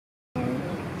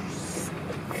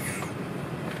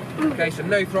Okay, so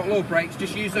no throttle or brakes,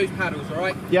 just use those paddles,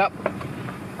 alright? Yep.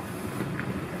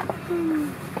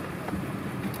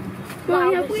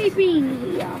 Why have we been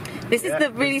here? This is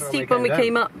the really steep one we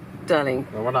came up, darling.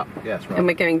 Well, we're up, yes, right. And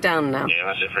we're going down now. Yeah,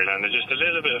 that's it, Freelander. Just a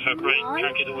little bit of a brake, try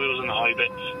and get the wheels on the high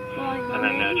bits, and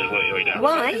then just work your way down.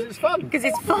 Why? It's fun. Because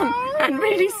it's fun and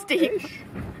really steep.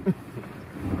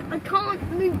 I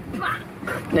can't move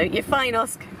back. No, you're fine,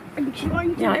 Oscar. I'm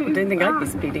trying to Yeah, I don't think move I'd be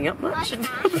back. speeding up much.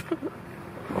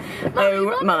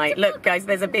 Oh my, look guys,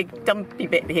 there's a big dumpy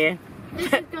bit here.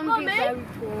 This is gonna be very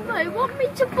cool. They want me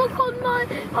to book on my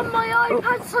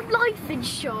iPad some life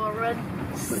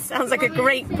insurance. Sounds like a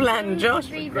great plan, Josh.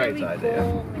 Great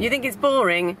idea. You think it's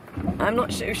boring? I'm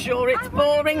not so sure it's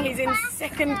boring. He's in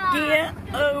second gear.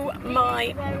 Oh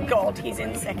my God, he's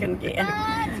in second gear.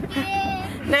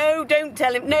 No, don't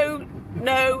tell him. No,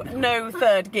 no, no,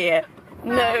 third gear.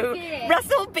 No,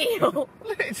 Russell Beale.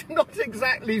 It's not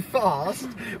exactly fast.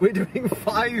 We're doing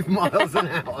 5 miles an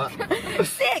hour.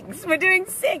 6. We're doing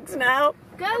 6 now.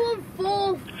 Go on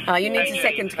 4th. Oh, you need a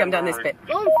second to come down this bit.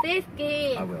 Go on 5th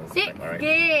gear. I will. 6th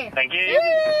gear. Thank you.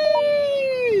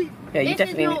 Yeah, you This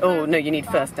definitely is need. not Oh no, you need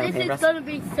first down This here, is Russell. gonna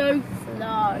be so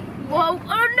slow. Whoa!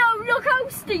 Oh no! Look how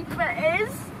steep it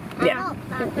is. Yeah.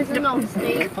 This is not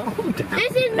steep. Calm down.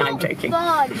 This is No, I'm not joking.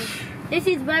 fun. This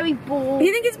is very boring.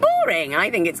 You think it's boring? I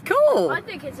think it's cool. I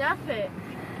think it's epic.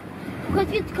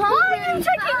 Because it's Why are you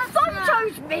taking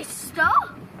photos, mister?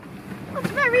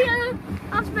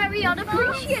 That's very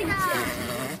unappreciated.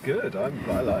 Good, I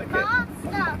like it.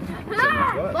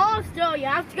 Faster! You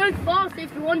have to go faster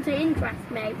if you want to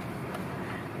interest me.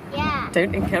 Yeah.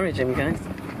 Don't encourage him, guys.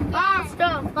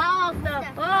 Faster! Faster!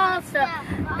 Faster!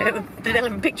 They'll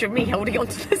have a picture of me holding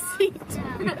onto the seat.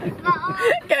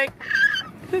 Going.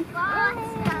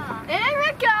 Faster! Here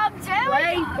it comes!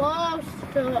 Way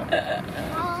faster!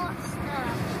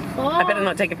 Faster! I better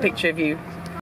not take a picture of you